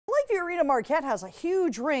Lakeview Arena Marquette has a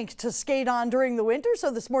huge rink to skate on during the winter, so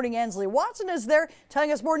this morning Ansley Watson is there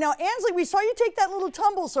telling us more. Now, Ansley, we saw you take that little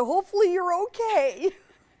tumble, so hopefully you're okay.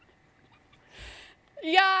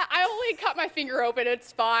 Yeah, I only cut my finger open.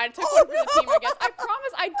 It's fine. Took one for the team, I guess. I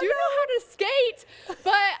promise I do know how to skate,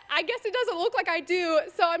 but I guess it doesn't look like I do.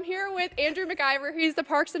 So I'm here with Andrew McIver. He's the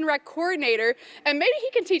Parks and Rec coordinator, and maybe he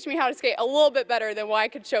can teach me how to skate a little bit better than what I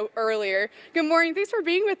could show earlier. Good morning. Thanks for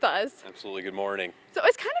being with us. Absolutely. Good morning. So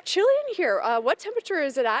it's kind of chilly in here. What temperature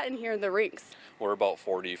is it at in here in the rinks? We're about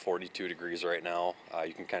 40, 42 degrees right now.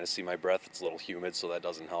 You can kind of see my breath. It's a little humid, so that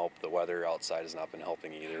doesn't help. The weather outside has not been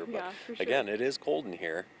helping either. But yeah, for sure. Again, it is cold in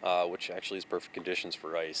here, which actually is perfect conditions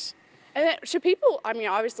for ice. And then should people, I mean,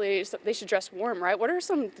 obviously they should dress warm, right? What are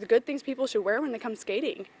some of the good things people should wear when they come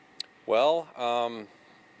skating? Well,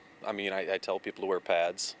 I mean, I tell people to wear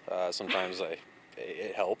pads. Sometimes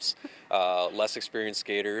it helps. Less experienced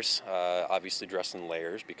skaters obviously dress in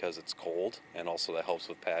layers because it's cold, and also that helps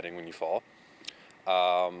with padding when you fall.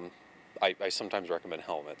 I sometimes recommend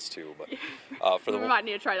helmets too, but for the I might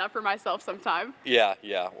need to try that for myself sometime. Yeah.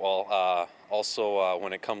 Well, also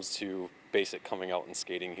when it comes to basic coming out and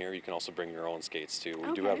skating here, you can also bring your own skates too.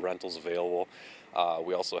 We do have rentals available.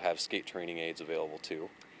 We also have skate training aids available too.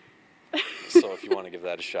 So if you want to give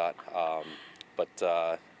that a shot,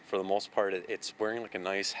 but for the most part, it's wearing like a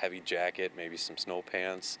nice heavy jacket, maybe some snow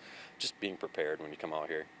pants, just being prepared when you come out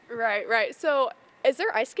here. Right. So is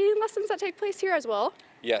there ice skating lessons that take place here as well?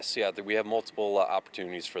 Yes, yeah, we have multiple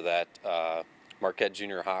opportunities for that. Marquette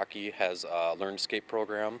Junior Hockey has a Learn to Skate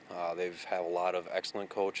program. They have a lot of excellent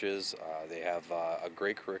coaches. They have a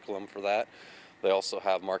great curriculum for that. They also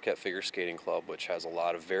have Marquette Figure Skating Club, which has a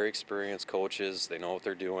lot of very experienced coaches. They know what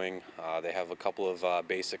they're doing. They have a couple of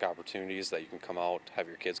basic opportunities that you can come out, have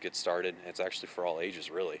your kids get started. It's actually for all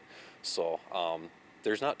ages, really. So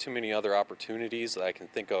there's not too many other opportunities that I can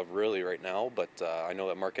think of really right now, but I know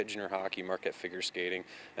that Marquette Junior Hockey, Marquette Figure Skating,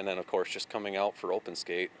 and then of course just coming out for open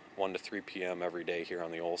skate 1 to 3 p.m. every day here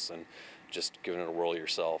on the Olson, just giving it a whirl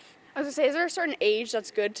yourself. I was going to say, is there a certain age that's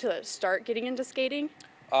good to start getting into skating?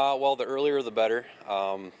 Well, the earlier the better.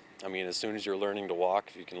 I mean, as soon as you're learning to walk,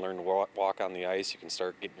 if you can learn to walk on the ice, you can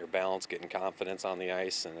start getting your balance, getting confidence on the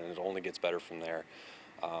ice, and it only gets better from there.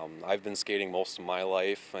 I've been skating most of my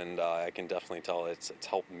life, and I can definitely tell it's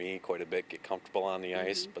helped me quite a bit get comfortable on the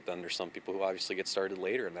ice, but then there's some people who obviously get started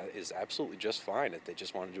later, and that is absolutely just fine if they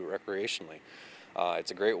just want to do it recreationally.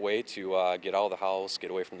 It's a great way to get out of the house,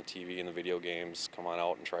 get away from the TV and the video games, come on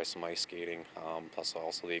out and try some ice skating. Plus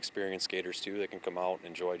also the experienced skaters too, they can come out and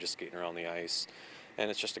enjoy just skating around the ice,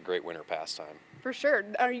 and it's just a great winter pastime. For sure.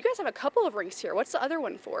 You guys have a couple of rinks here. What's the other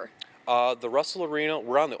one for? The Russell Arena,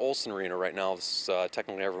 we're on the Olson Arena right now. This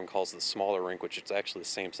technically everyone calls it the smaller rink, which it's actually the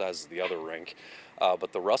same size as the other rink.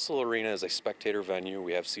 But the Russell Arena is a spectator venue.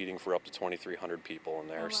 We have seating for up to 2,300 people in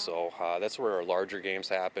there. So that's where our larger games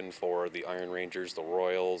happen for the Iron Rangers, the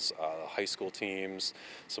Royals, high school teams,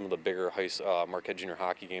 some of the bigger Marquette Junior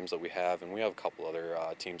Hockey games that we have, and we have a couple other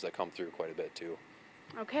teams that come through quite a bit too.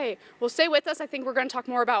 Okay, well, stay with us. I think we're going to talk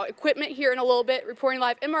more about equipment here in a little bit. Reporting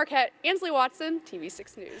live in Marquette, Ansley Watson,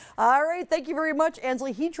 TV6 News. All right, thank you very much,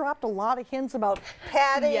 Ansley. He dropped a lot of hints about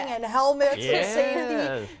padding and helmets and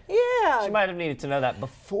safety. Yeah. She might have needed to know that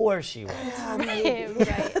before she went. Yeah, maybe.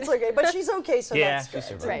 Right. It's okay, but she's okay, so that's good. She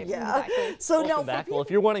survived. Right, yeah. Exactly. So Welcome now, back. Well,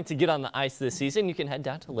 if you're wanting to get on the ice this season, you can head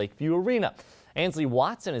down to Lakeview Arena. Ansley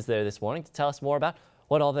Watson is there this morning to tell us more about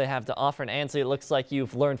what all they have to offer. And Ansley, it looks like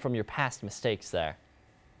you've learned from your past mistakes there.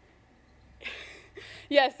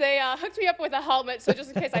 Yes, they hooked me up with a helmet, so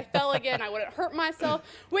just in case I fell again, I wouldn't hurt myself,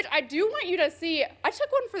 which I do want you to see. I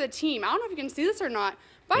took one for the team. I don't know if you can see this or not,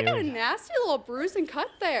 but I got a nasty little bruise and cut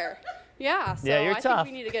there. Yeah, so you're I tough.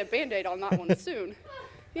 think we need to get a Band-Aid on that one soon.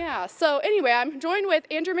 Yeah, so anyway, I'm joined with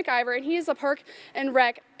Andrew McIver, and he is the Park and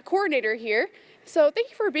Rec coordinator here. So thank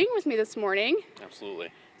you for being with me this morning.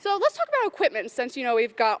 Absolutely. So let's talk about equipment since, you know,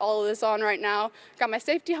 we've got all of this on right now. Got my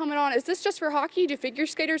safety helmet on. Is this just for hockey? Do figure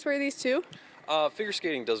skaters wear these too? Figure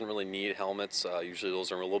skating doesn't really need helmets. Usually those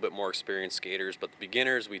are a little bit more experienced skaters, but the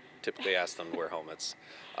beginners, we typically ask them to wear helmets.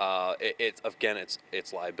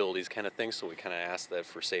 It's liabilities kind of thing, so we kind of ask that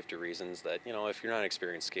for safety reasons that, you know, if you're not an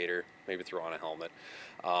experienced skater, maybe throw on a helmet.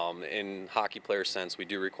 In hockey player sense, we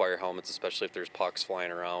do require helmets, especially if there's pucks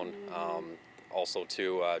flying around. Also,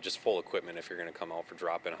 too, just full equipment if you're going to come out for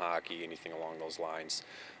drop-in hockey, anything along those lines.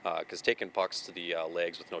 Because taking pucks to the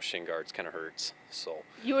legs with no shin guards kind of hurts. So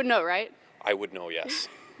You would know, right? I would know, yes.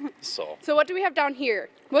 So what do we have down here?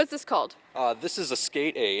 What's this called? This is a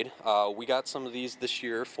skate aid. We got some of these this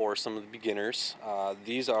year for some of the beginners.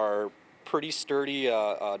 These are pretty sturdy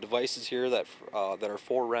devices here that are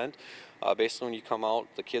for rent. Basically, when you come out,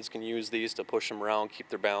 the kids can use these to push them around, keep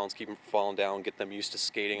their balance, keep them from falling down, get them used to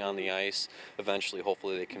skating on the ice. Eventually,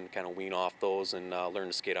 hopefully, they can kind of wean off those and learn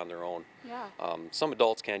to skate on their own. Yeah. Some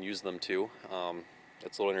adults can use them too.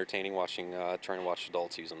 It's a little entertaining trying to watch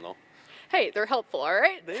adults use them though. Hey, they're helpful, all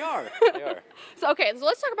right? They are. They are. So okay, so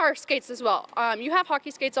let's talk about our skates as well. You have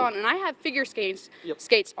hockey skates on, and I have figure skates Yep.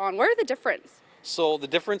 skates on. What are the difference? So the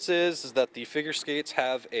difference is that the figure skates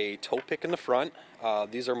have a toe pick in the front.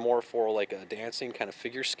 These are more for like a dancing kind of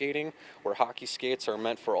figure skating, where hockey skates are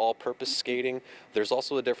meant for all-purpose skating. There's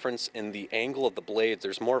also a difference in the angle of the blades.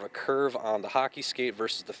 There's more of a curve on the hockey skate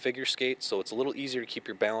versus the figure skate, so it's a little easier to keep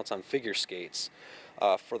your balance on figure skates.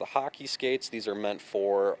 For the hockey skates, these are meant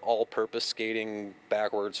for all-purpose skating,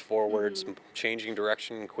 backwards, forwards, changing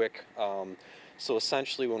direction quick. So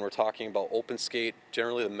essentially, when we're talking about open skate,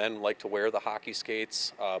 generally the men like to wear the hockey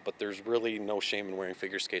skates, but there's really no shame in wearing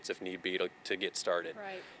figure skates if need be to get started.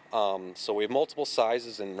 Right. So we have multiple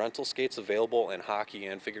sizes and rental skates available in hockey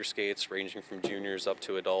and figure skates, ranging from juniors up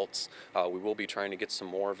to adults. We will be trying to get some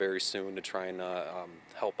more very soon to try and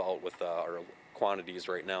help out with our quantities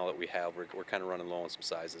right now that we have. We're kind of running low on some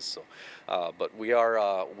sizes. So, but we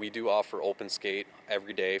do offer open skate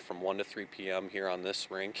every day from 1 to 3 p.m. here on this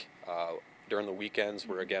rink. During the weekends,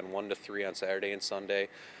 we're again 1 to 3 on Saturday and Sunday.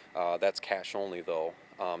 That's cash only though.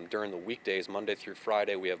 During the weekdays, Monday through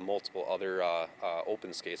Friday, we have multiple other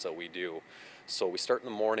open skates that we do. So we start in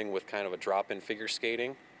the morning with kind of a drop-in figure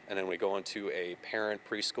skating, and then we go into a parent,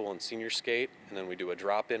 preschool, and senior skate, and then we do a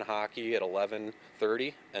drop-in hockey at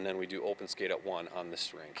 11:30, and then we do open skate at 1 on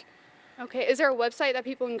this rink. Okay, is there a website that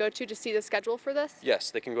people can go to see the schedule for this?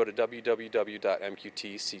 Yes, they can go to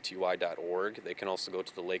www.mqtcty.org. They can also go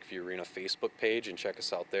to the Lakeview Arena Facebook page and check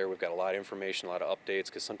us out there. We've got a lot of information, a lot of updates,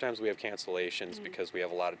 because sometimes we have cancellations because we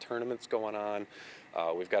have a lot of tournaments going on.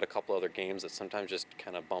 We've got a couple other games that sometimes just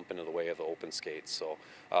kind of bump into the way of the open skates. So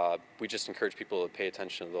we just encourage people to pay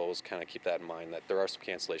attention to those, kind of keep that in mind, that there are some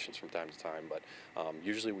cancellations from time to time, but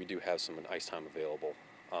usually we do have some ice time available.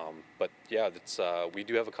 But yeah, we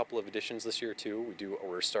do have a couple of additions this year too.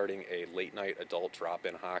 We're starting a late night adult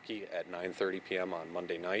drop-in hockey at 9:30 p.m. on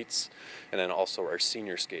Monday nights, and then also our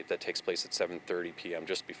senior skate that takes place at 7:30 p.m.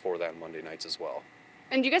 just before that on Monday nights as well.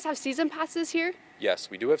 And do you guys have season passes here? Yes,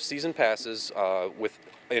 we do have season passes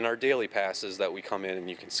in our daily passes that we come in and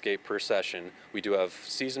you can skate per session. We do have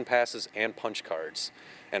season passes and punch cards.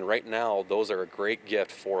 And right now, those are a great gift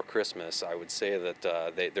for Christmas. I would say that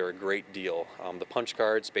they're a great deal. The punch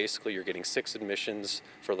cards, basically, you're getting 6 admissions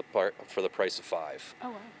for the price of 5.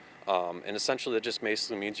 Oh, wow. And essentially, that just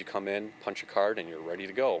basically means you come in, punch a card, and you're ready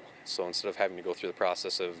to go. So instead of having to go through the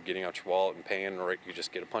process of getting out your wallet and paying, you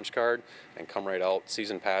just get a punch card and come right out.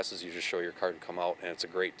 Season passes, you just show your card and come out, and it's a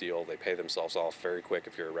great deal. They pay themselves off very quick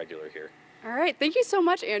if you're a regular here. All right, thank you so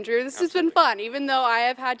much, Andrew. This has been fun. Even though I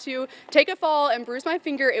have had to take a fall and bruise my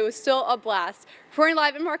finger, it was still a blast. Reporting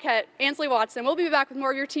live in Marquette, Ansley Watson. We'll be back with more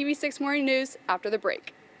of your TV6 Morning News after the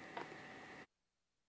break.